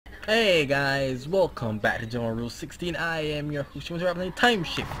Hey guys, welcome back to General Rule 16. I am your host, playing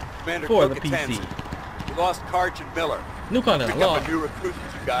TimeShift Commander for Cook the PC. We lost Karch and Miller. New content, Pick up a new recruit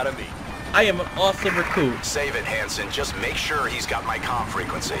that you gotta meet. I am an awesome recruit. Save it, Hanson. Just make sure he's got my comm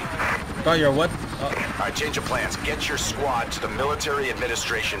frequency. Got your what? Alright, change of plans. Get your squad to the military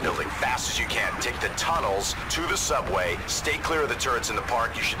administration building fast as you can. Take the tunnels to the subway. Stay clear of the turrets in the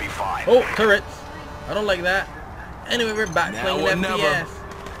park. You should be fine. Oh, turrets. I don't like that. Anyway, we're back playing FPS.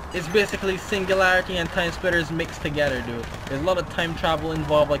 It's basically Singularity and Time Splitters mixed together, dude. There's a lot of time travel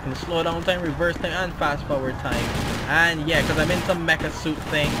involved, like in slow down time, reverse time, and fast forward time. And yeah, because I'm in some mecha suit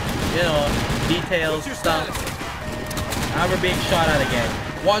thing, you know, details, stuff. And we're being shot at again.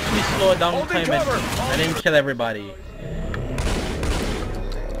 Watch me slow down time and then kill everybody.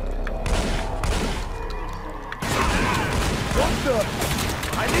 What the?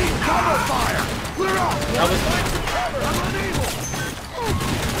 I need cover fire! Clear out! That was... I'm unable!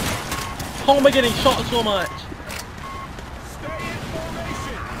 How am I getting shot so much? Stay in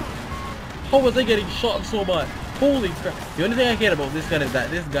formation! How was I getting shot so much? Holy crap. The only thing I care about this gun is that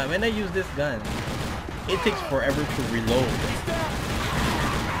this gun, when I use this gun, it takes forever to reload.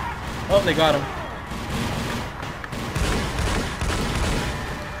 Oh, they got him.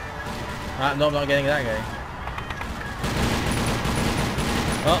 No, I'm not getting that guy.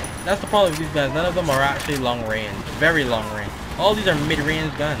 Oh, that's the problem with these guns. None of them are actually long range. Very long range. All these are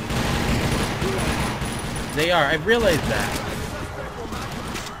mid-range guns. They are. I've realized that.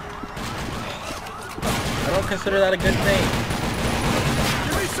 I don't consider that a good thing.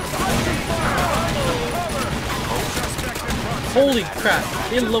 Holy crap.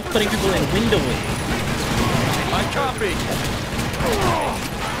 They love putting people in windows. I copy!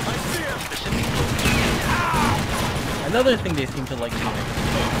 Another thing they seem to like doing.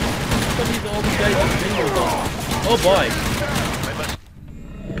 All these guys with windows on. Oh boy.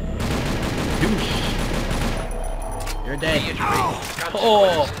 Douche. You're dead.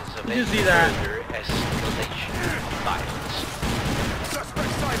 Oh, did you see that?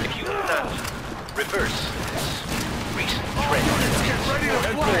 If you reverse this recent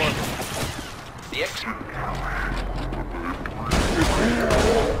trend,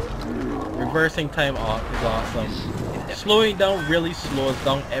 Reversing time off is awesome. Slowing down really slows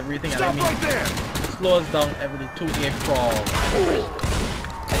down everything. And I mean, slows down everything to a crawl.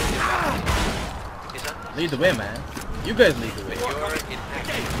 Lead the way, man. You guys lead the way.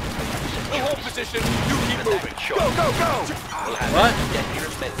 Hold position. You keep moving. Go, go, go! What?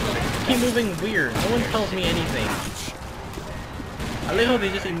 Keep moving weird. No one tells me anything. I like how they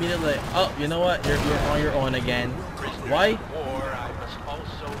just immediately like, oh, you know what? You're on your own again. Why?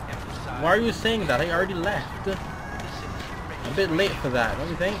 Why are you saying that? I already left. A bit late for that, don't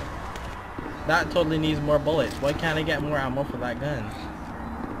you think? That totally needs more bullets. Why can't I get more ammo for that gun?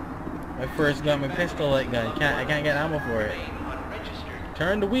 My first gun, my pistol light gun. I can't get ammo for it.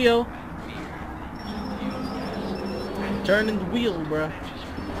 Turn the wheel. Turning the wheel, bruh.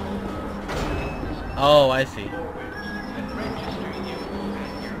 Oh, I see.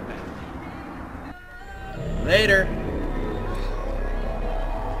 Later.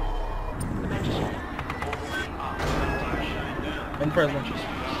 In prison.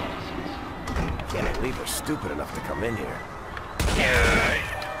 Can't believe they're stupid enough to come in here.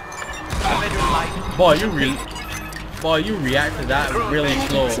 Boy, you react to that really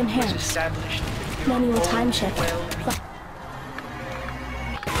slow. Manual time shift.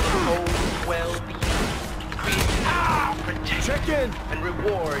 Check in and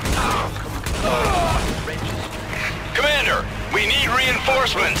reward. Commander, we need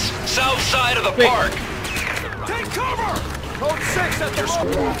reinforcements. South side of the park. Take cover! Code 6 at the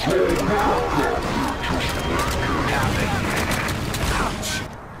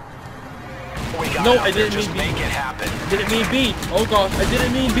No, I didn't mean B. Make it happen. I didn't mean B. Oh gosh, I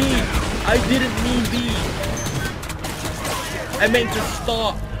didn't mean B. I didn't mean B. I meant to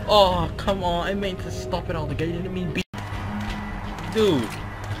stop. Oh, come on. I meant to stop it all together. I didn't mean B. Dude,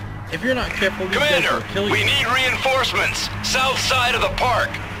 if you're not careful, these guys will kill you. We need reinforcements. South side of the park.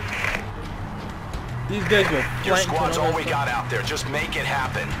 These guys will flank. Your squad's all we got out there. Just make it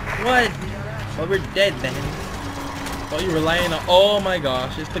happen. What? Well, we're dead then. Well, you're relying on. Oh my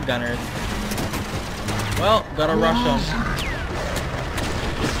gosh, it's the gunners. Well, gotta rush them.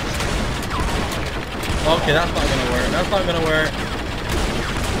 Okay, that's not gonna work. That's not gonna work.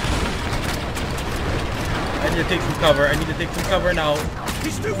 I need to take some cover. I need to take some cover now.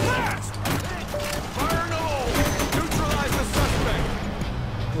 He's too fast! Fire in the hole! Neutralize the suspect!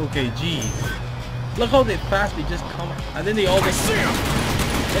 Okay, geez. Look how they fast they just come, and then they all just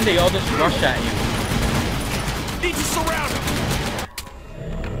rush at you. Need to surround him!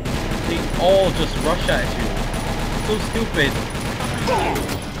 They all just rush at you. So stupid.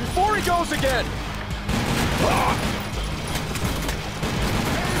 Before he goes again!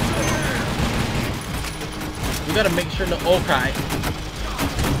 You gotta make sure the okay.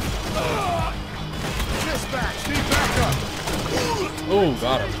 Dispatch, need backup! Oh,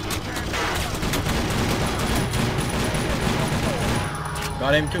 got him.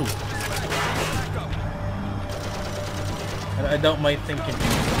 Got him too. I don't mind thinking.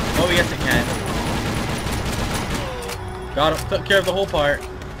 Oh yes, it can. Got him. Took care of the whole part.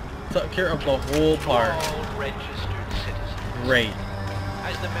 Took care of the whole part. Registered citizens. Great.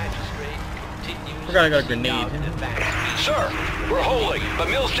 As the magistrate continues. Forgot I got a grenade. Sir, we're holding. The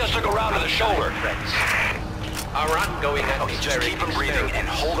mill's just took a round to the shoulder. Our ongoing Okay, just keep him breathing and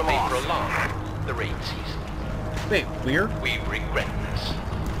hold him off. prolong the raid season. Wait, weird? We regret this.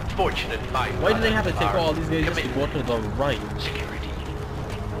 Fortunate byproduct. Why do they have to take of all these guys just to go commitment to the right? Security.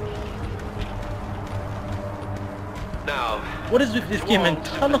 Now, What is with this game and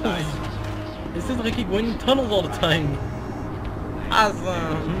tunnels? It seems like I keep going in tunnels all the time.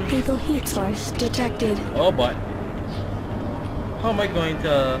 Awesome. Lethal heat source detected. Oh, but how am I going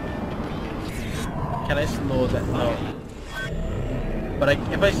to? Can I slow that? No. But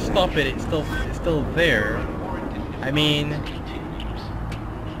if I stop it, it's still there. I mean,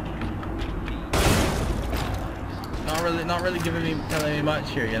 not really telling me much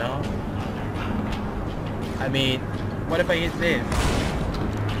here, you know. I mean, what if I hit this?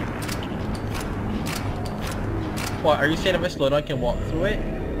 What, are you saying if I slow down I can walk through it?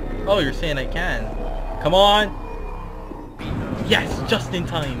 Oh, you're saying I can. Come on! Yes, just in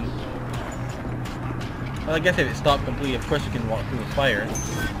time. Well, I guess if it stopped completely, of course you can walk through the fire.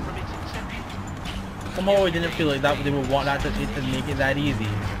 Somehow I didn't feel like that they would want that to make it that easy,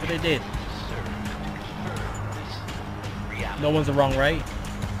 but they did. No one's wrong, right?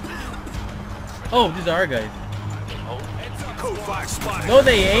 Oh, these are our guys. Code 5 spotted. No,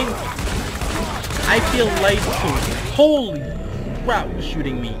 they ain't. I feel life too. Holy crap, who's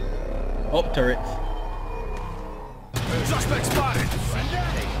shooting me? Oh, turrets. Suspect spotted.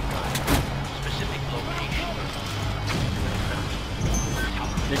 specific location.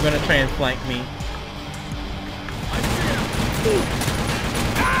 They're gonna try and flank me.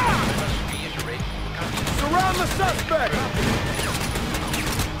 Reiterate. Surround the suspect!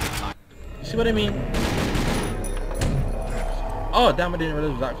 You see what I mean? Oh, damn, I didn't realize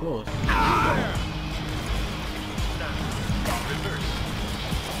it was that close.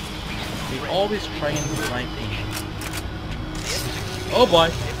 They always try and flank me. Oh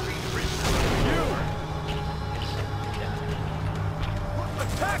boy.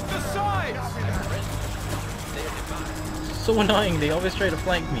 Attack the sides! So annoying, they always try to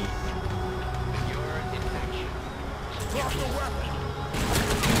flank me.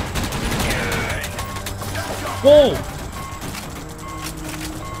 Whoa!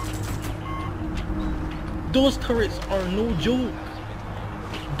 Those turrets are no joke.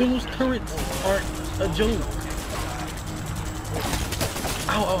 Those turrets aren't a joke.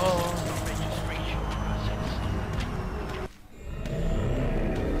 Ow, ow, ow.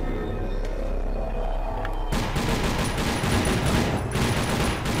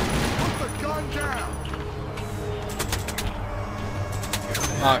 Put the gun down!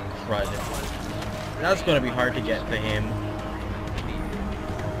 Ah, crud. That's gonna be hard to get to him.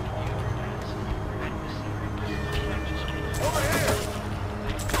 Over here!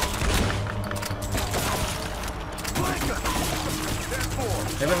 Blanca!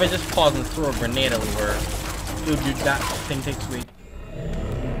 Maybe if I just pause and throw a grenade everywhere. Dude, that thing takes weight.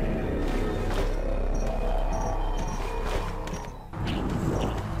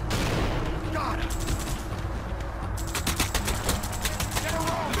 Got it!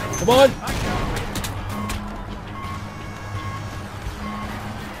 Come on!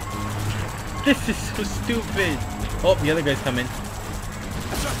 This is so stupid! Oh, the other guy's coming.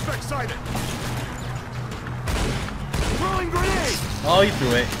 Suspect sighted! Throwing grenade! Oh, he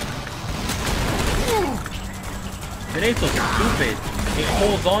threw it. Grenade's so stupid. It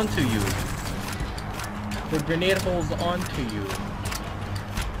holds on to you. The grenade holds on to you.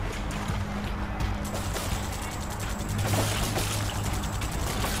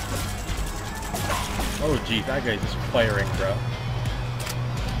 Oh geez, that guy's just firing, bro.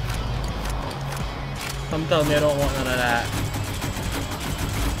 Some tell me I don't want none of that.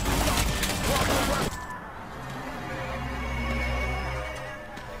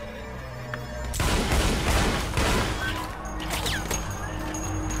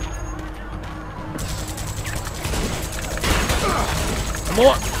 Come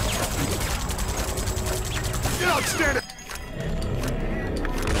on! Outstanding!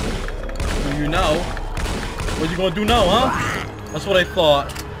 you now. What you gonna do now, huh? That's what I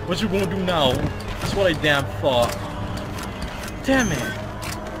thought. What you gonna do now? That's what I damn thought. Damn it.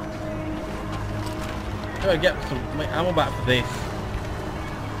 I gotta get some ammo back for this.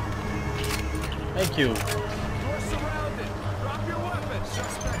 Thank you. You're surrounded. Drop your weapon.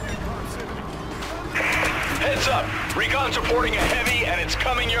 Suspect in proximity. Heads up! Recon's reporting a heavy and it's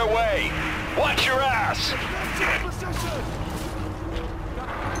coming your way. Watch your ass! Back to your position.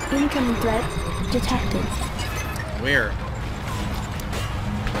 Incoming threat detected. Where?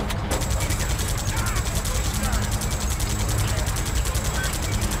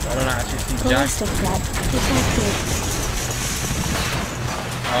 I don't actually see Jack. Ballistic threat detected.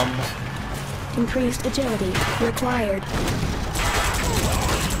 Increased agility required.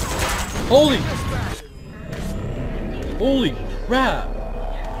 Holy crap!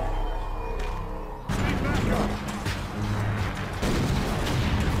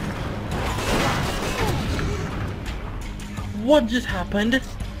 What just happened?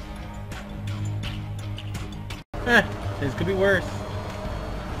 This could be worse.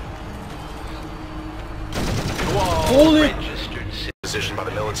 Holy! Registered Position by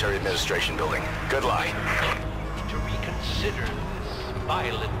the Military Administration Building. Good luck. to reconsider this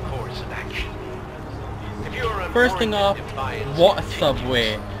violent course of action. If you're First thing off, defiance what a continues,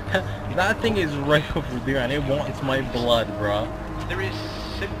 subway? That thing is right over there and it wants my blood, bro. there is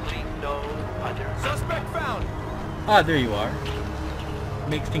simply no other. Suspect found. Ah, there you are.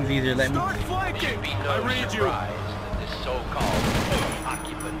 Makes things easier. Let me. Start There flanking. should be I no read you. surprise that this so-called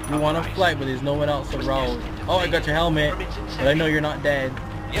occupant You want to uprising flight, but there's no one else around. Oh, I got your helmet, but I know you're not dead.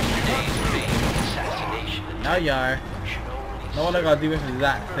 Yesterday's failed assassination attempt Now you are. should only Now what I gotta do with is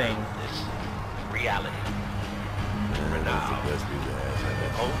that thing. this reality. For now, the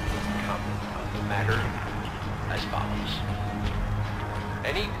only comment on the matter as follows.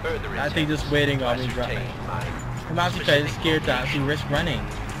 Any further I think just waiting on me dropping. I'm actually kind of scared to actually risk running.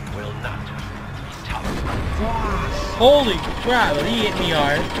 Will not be tolerated. Holy crap, he hit me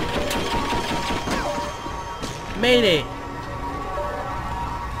hard. Made it.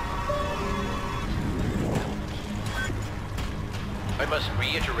 I must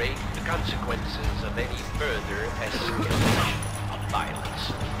reiterate the consequences of any further escalation of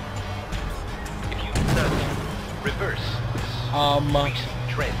violence. If you do not reverse this recent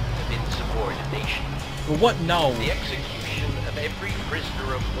trend of insubordination, But what now? the execution of every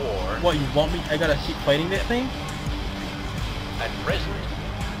prisoner of war, What, you want me? I gotta keep fighting that thing? at present,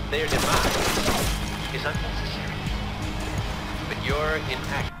 their demise is unnecessary. But your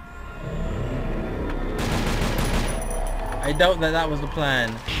inaction I doubt that was the plan.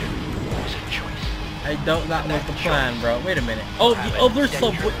 is a choice. I doubt that was the plan, bro. Wait a minute. Oh, the other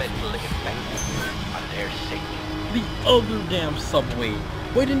subway. Detrimental effect on their safety. The other damn subway.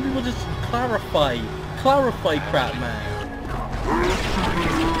 Why didn't people just clarify? Clarify, crap, man.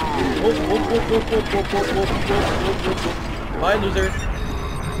 Bye, losers.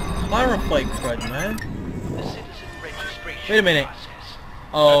 Clarify, crud, man. The citizen registration Wait a minute. process.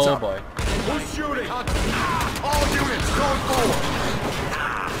 Oh boy. Who's shooting? All units going forward.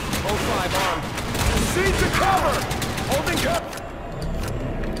 All 5 armed. Proceed to cover. Holding cover.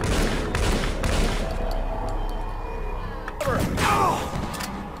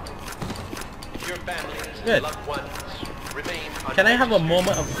 If your families and Good. loved ones remain Can I have a unregistered,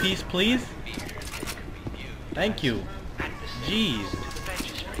 moment of peace, please? fears can be viewed Thank you. at the same Jeez. to the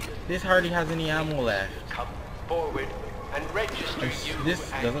magistrate. This hardly has any ammo left. Come forward and register you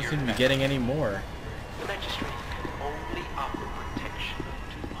This and doesn't your seem to be family. getting any more. The magistrate can only offer protection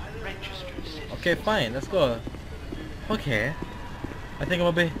to registered citizens. Okay, fine. Let's go. Okay. I think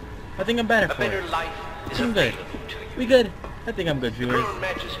I'm better A for better it. life is I'm good. available to you. We good? I think I'm good, viewers. Crown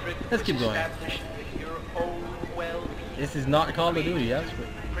magistrate Let's keep was going. established with your own well-being. This is not Call of Duty, that's what.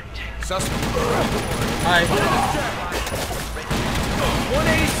 Protect Suspect. Hi.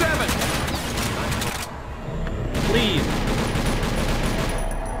 187. Please.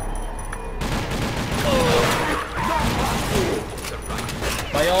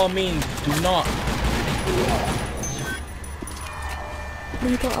 By all means, do not.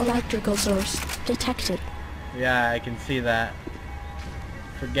 Lethal electrical source detected. Yeah, I can see that.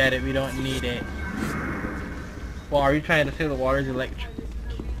 Forget it, we don't need it. Well, are you trying to say the water is electric?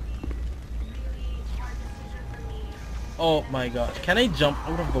 Oh my gosh, can I jump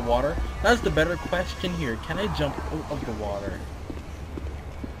out of the water? That's the better question here. Can I jump out of the water?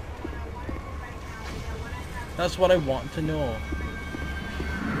 That's what I want to know.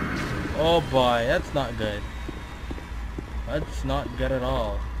 Oh boy, that's not good. That's not good at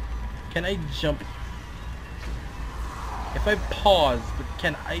all. Can I jump? If I pause, but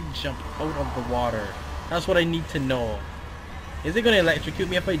can I jump out of the water? That's what I need to know. Is it gonna electrocute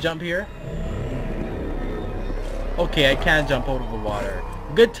me if I jump here? Okay, I can jump out of the water.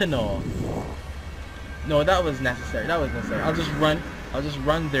 Good to know. No, that was necessary. That was necessary. I'll just run. I'll just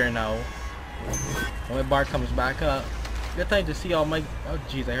run there now. When my bar comes back up. Good time to see all my... Oh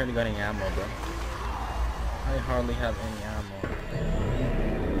jeez, I hardly got any ammo, bro. I hardly have any ammo.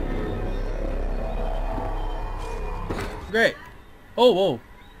 Great. Oh, whoa.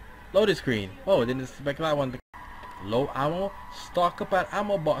 Loaded screen. Oh, I didn't expect that one. Low ammo. Stock up at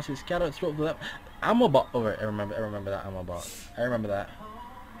ammo boxes. Scattered throughout the left. Ammo box. Oh, right. I remember that ammo box. I remember that.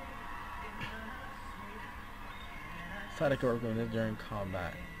 Static organization during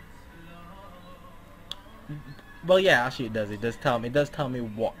combat. Well, yeah, actually it does. It does tell me. It does tell me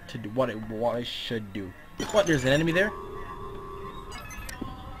what to do. What I should do. What? There's an enemy there?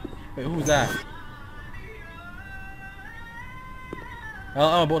 Wait, who's that? Well,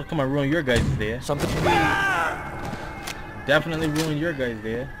 I'm about to come and ruin your guys' day. Something to me. Definitely ruin your guys'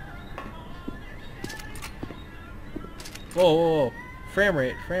 day. Whoa, whoa, whoa. Frame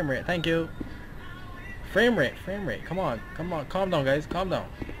rate, thank you. Frame rate, come on, calm down guys, calm down.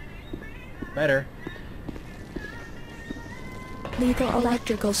 Better. Lethal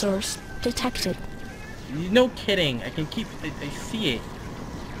electrical source detected. No kidding, I can keep, I see it.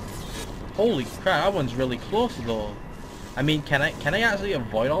 Holy crap, that one's really close though. I mean, can I actually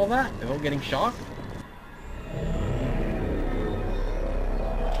avoid all that without getting shocked?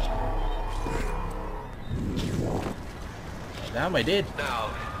 Damn, I did. Now,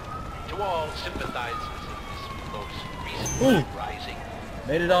 to all sympathizers in this most recent rising,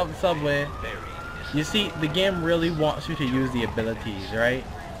 made it off the subway. You see, the game really wants you to use the abilities, right?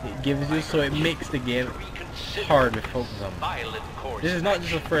 It gives you, so it makes the game hard to focus on. This is not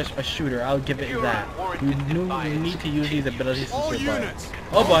just a shooter, I'll give it that. You need to use these abilities to survive.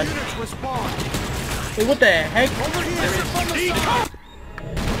 Oh boy. Wait, what the heck?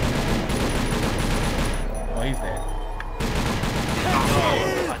 Oh, he's there.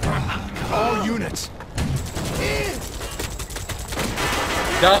 All units.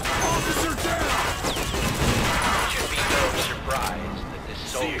 Duck. should be no surprise that this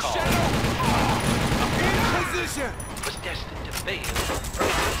so-called was destined to fail from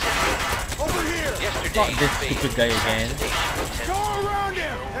its inception. Over here. Not this stupid guy again. Go around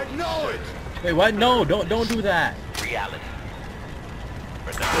him. Acknowledge. Wait, what? No, don't do that. Reality.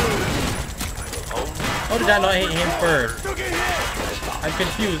 For now, How did that not hit him first? I'm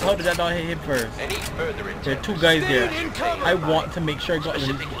confused. How did that not hit him first? any further There are two guys there. I want to make sure I got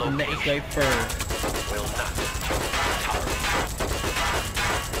the next guy first. will not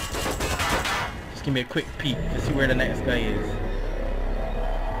Just give me a quick peek to see where the next guy is.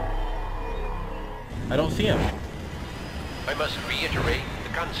 I don't see him. I must reiterate the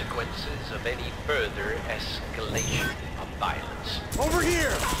consequences of any further escalation of violence. Over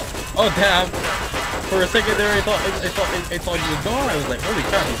here. Oh damn! For a second there, I thought he was gone. I was like, holy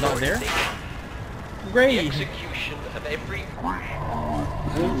crap, he's not there. The Great. execution of every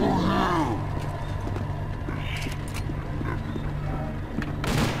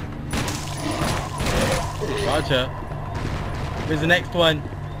Gotcha. Where's the next one?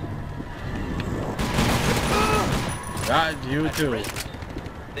 Got you too.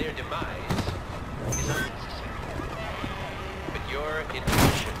 their demise is unnecessary. But your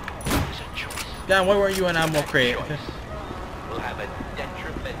intention is a choice. Damn, why weren't you an ammo crate? Choice will have a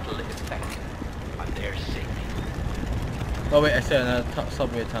detrimental effect on their safety. Oh wait, I said another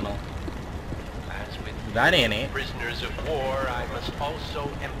subway tunnel. As with That ain't it. prisoners of war, I must also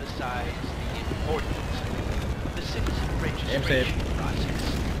emphasize the importance of the citizen registration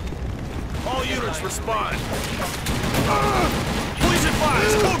process. All units respond. Police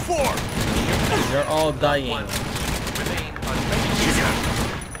advise. Code 4. They're all dying. Remain unregistered.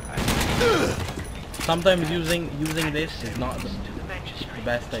 Sometimes using this is not the To the magistrate.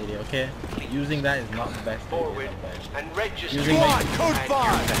 best idea, okay? Using that is not the best Forward idea. and register. Using my... Code 5.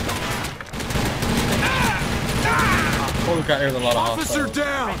 Holy crap, there's a lot of Officer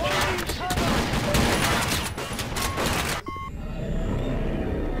hostiles. down.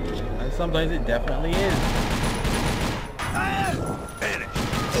 And sometimes it definitely is. Vanish.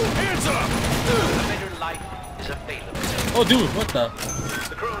 Hands up. A better life is available. Oh dude, what the?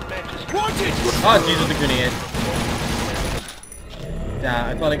 The crown magistrate. Wanted. Oh Jesus, the grenade. Damn,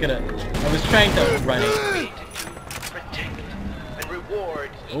 I thought I could've... I was trying to run it. Created to protect and reward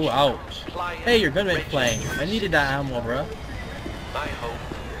each Oh, ouch. client Hey, your gun went registered flying. I needed that ammo, bro. My hope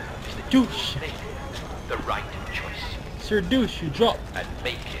is that Douche. you make the right choice Sir Douche, you dropped. and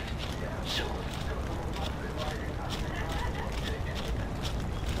make it soon.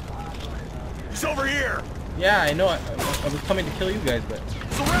 He's over here. Yeah, I know. I was coming to kill you guys, but...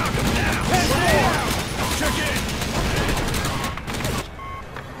 Surround him now. Check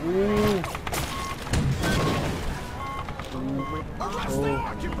in. Ooh.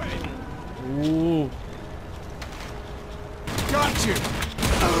 Ooh. Got you.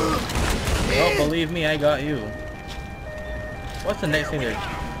 Oh, believe me, I got you. What's the next thing there?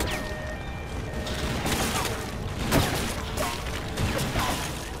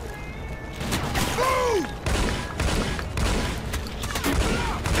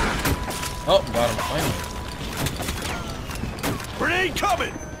 Oh, got him finally. Grenade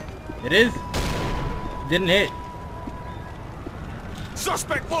coming. It is. Didn't hit.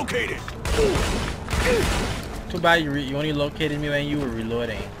 Suspect located. Too bad you only located me when you were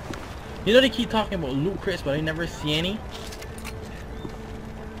reloading. You know they keep talking about loot crates, but I never see any.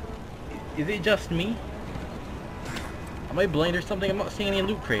 Is it just me? Am I blind or something? I'm not seeing any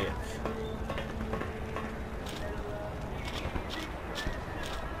loot crates.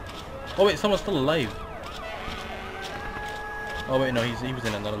 Oh wait, someone's still alive. Oh wait, no, he was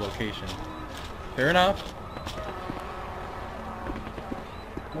in another location. Fair enough.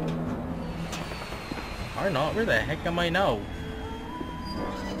 Or not, where the heck am I now?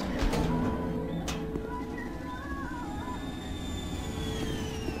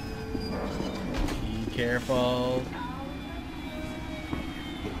 Be careful.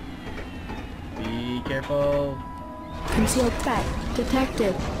 Be careful. Concealed threat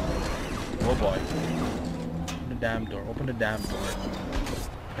detected. Oh boy. Open the damn door. Open the damn door.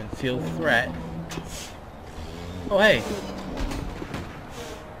 Concealed threat. Oh hey.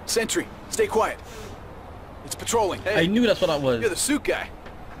 Sentry, stay quiet. It's patrolling. Hey, I knew that's what that was. you're the suit guy.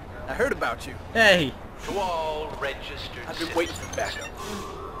 I heard about you. Hey. To all registered I've been waiting for backup.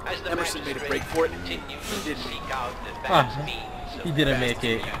 As the Emerson made a magistrate break for it. continues to seek out advanced Ah, means of he didn't make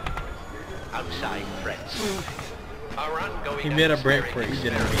it. outside threats. Our ongoing He made a break for it. He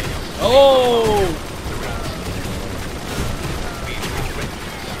didn't make it. experiments Oh!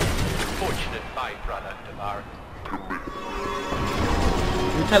 Fortunate byproduct of our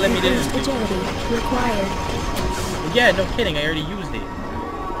You're telling me this? Increased agility required. Yeah, no kidding. I already used it.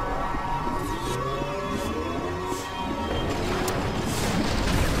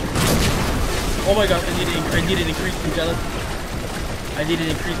 Oh my god, I need to increase the agility. I need to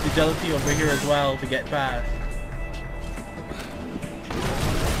increase the agility over here as well to get past.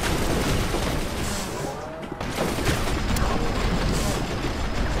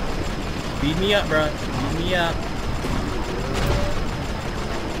 Speed me up, bro. Speed me up.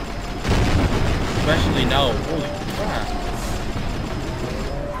 Especially now. Holy crap.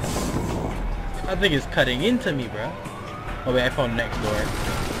 That thing is cutting into me, bro. Oh wait, I found next door.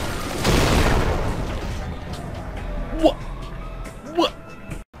 What? What?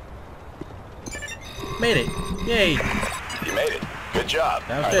 Made it. Yay. You made it. Good job.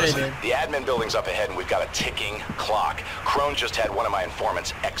 That was All good, listen, man. the admin building's up ahead and we've got a ticking clock. Crone just had one of my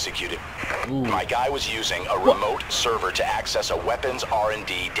informants executed. Ooh. My guy was using a remote server to access a weapons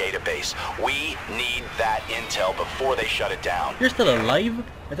R&D database. We need that intel before they shut it down. You're still alive?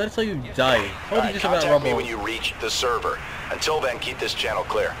 I thought I saw you die. How did you just about Contact me rubble? when you reach the server. Until then, keep this channel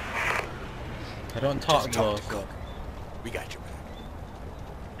clear. I don't talk Just though, talk to so Cook. We got you, man.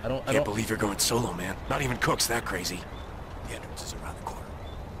 I Can't don't. believe you're going solo, man. Not even Cook's that crazy. The entrance is around the corner.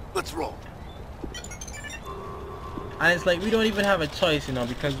 Let's roll. And it's like we don't even have a choice, you know,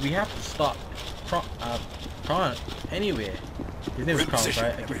 because we have to stop Kron anyway. His name is Kron, right?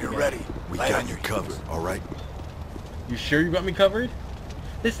 I keep Whenever you're We forgetting. ready. Lay got on you your covered, heels. all right? You sure you got me covered?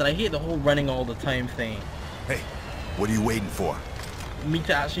 Listen, I hate the whole running all the time thing. Hey, what are you waiting for? Me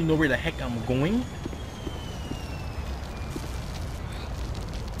to actually know where the heck I'm going.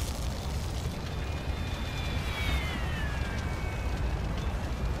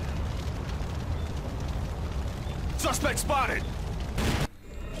 Suspect spotted.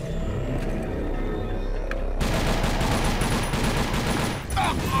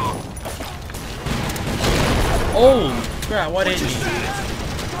 Oh crap! What hit me?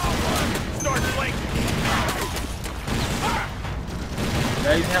 Start flanking.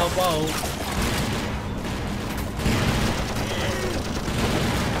 Guys, help out!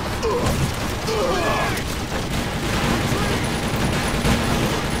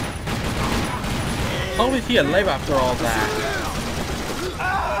 How is he alive after all that?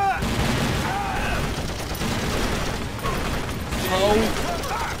 How?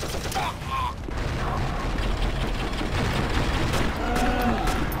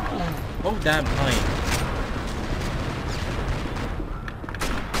 Oh damn time.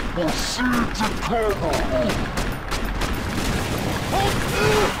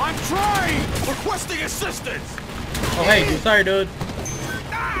 I'm trying! Requesting assistance! Oh hey, dude, sorry dude.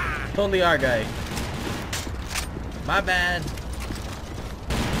 Totally our guy. My bad.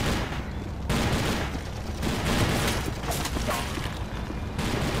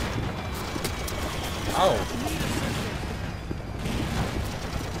 Oh.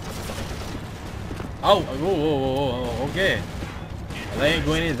 Oh, whoa, okay. Well, I ain't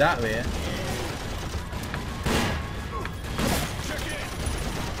going in that way.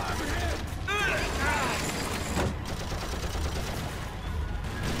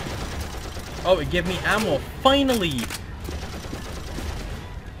 Oh, it gave me ammo, finally!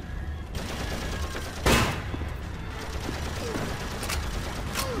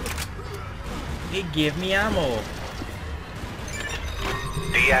 It gave me ammo.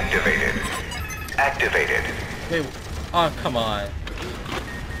 Deactivated. Activated. Wait, oh, come on.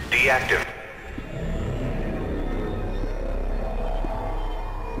 Deactivated.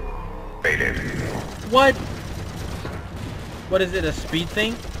 What? What is it, a speed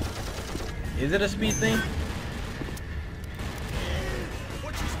thing? Is it a speed thing?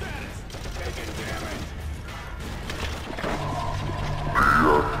 What's your status? Taking damage.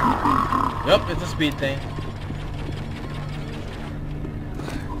 Yup, it's a speed thing.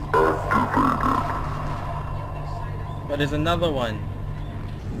 But there's another one.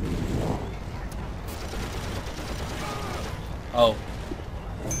 Oh.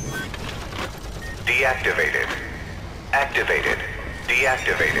 Deactivated. Activated.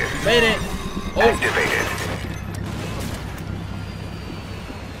 Deactivated. Made it! Oh. Activated.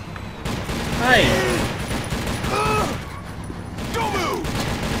 Hi! Don't move!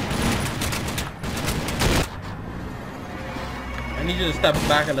 I need you to step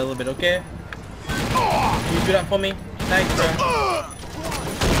back a little bit, okay? Can you do that for me? Thanks, bro. Ooh.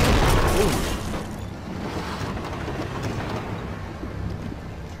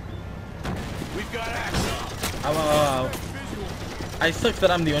 We've got access. I sucks that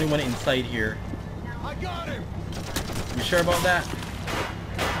I'm the only one inside here. I got him. You sure about that?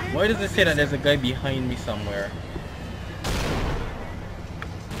 Why does it say that there's a guy behind me somewhere?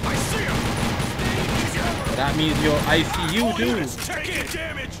 I see him. That means I see you too. Taking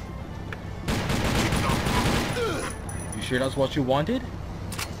damage. You sure that's what you wanted?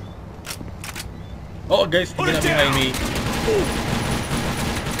 Oh, a guy's sticking up behind me.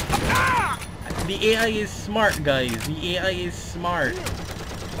 The AI is smart, guys. The AI is smart.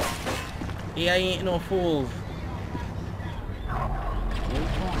 AI ain't no fools.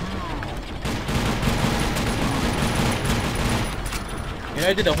 You know,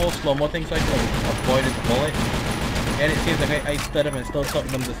 I did the whole slow-mo thing so I could avoid the bullet. And it seems like I stood up and still took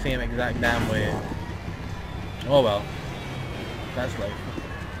them the same exact damn way. Oh well. That's life.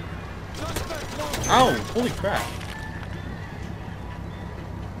 Ow! Holy crap.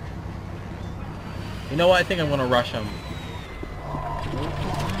 You know what? I think I'm gonna rush him.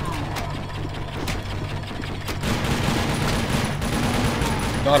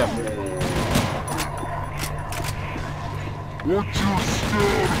 Got him.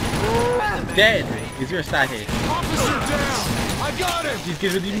 Dead! Is your stat hit? Officer down. I got him. He's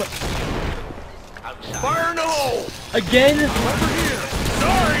giving you Fire in the hole. again? Over here.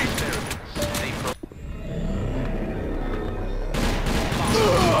 Sorry.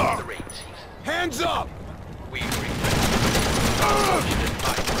 Hands up.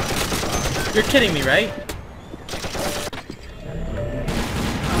 You're kidding me, right?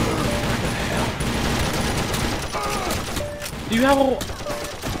 Do you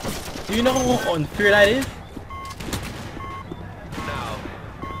know how unfair that is?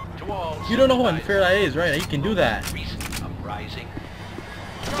 You don't know how unfair that is, right? You can do that.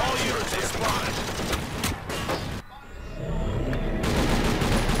 All units respond.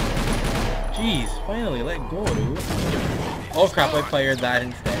 Jeez, finally let go, dude. Oh crap, I fired that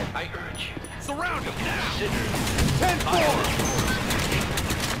instead. I urge you. Surround him now. Consider 10-4.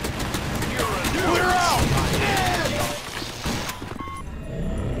 Clear out.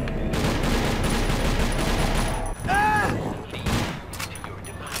 your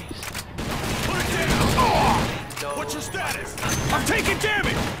demise. Put it down. What's your status? I'm taking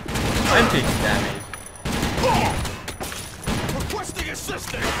damage. I'm taking damage. Requesting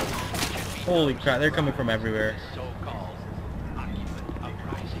assistance. Holy crap, they're coming from everywhere. So-called occupant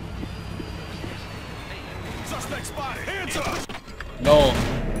uprising. Suspect spotted. Hands up. No.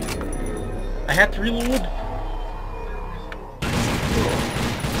 I have to reload.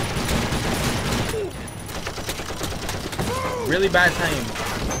 Really bad time.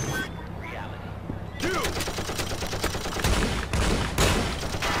 You.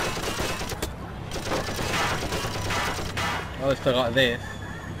 Oh, there's still got this.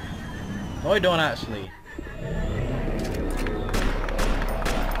 No, I don't actually.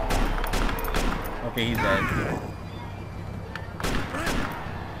 Okay, he's dead.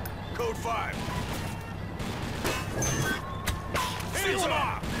 Code 5. Seal him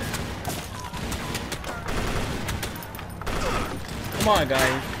off. Come on,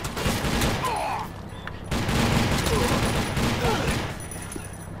 guys.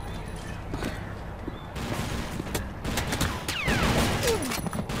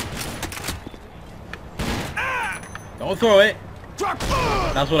 Don't throw it.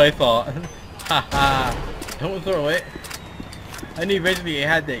 That's what I thought. Haha. Don't throw it. I knew eventually it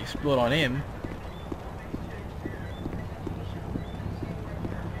had to explode on him.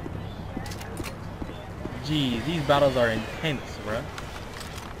 Jeez, these battles are intense, bro.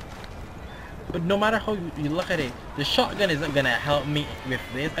 But no matter how you look at it, the shotgun isn't gonna help me with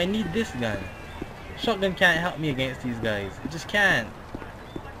this. I need this gun. Shotgun can't help me against these guys. It just can't.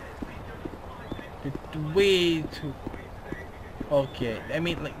 They're way too... Okay, I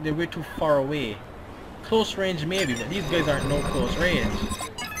mean, like, they're way too far away. Close range maybe, but these guys aren't no close range.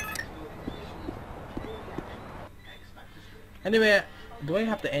 Anyway, do I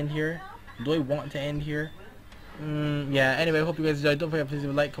have to end here? Do I want to end here? Yeah, anyway, I hope you guys enjoyed. Don't forget to leave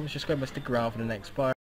a like, comment, subscribe, and stick around for the next part.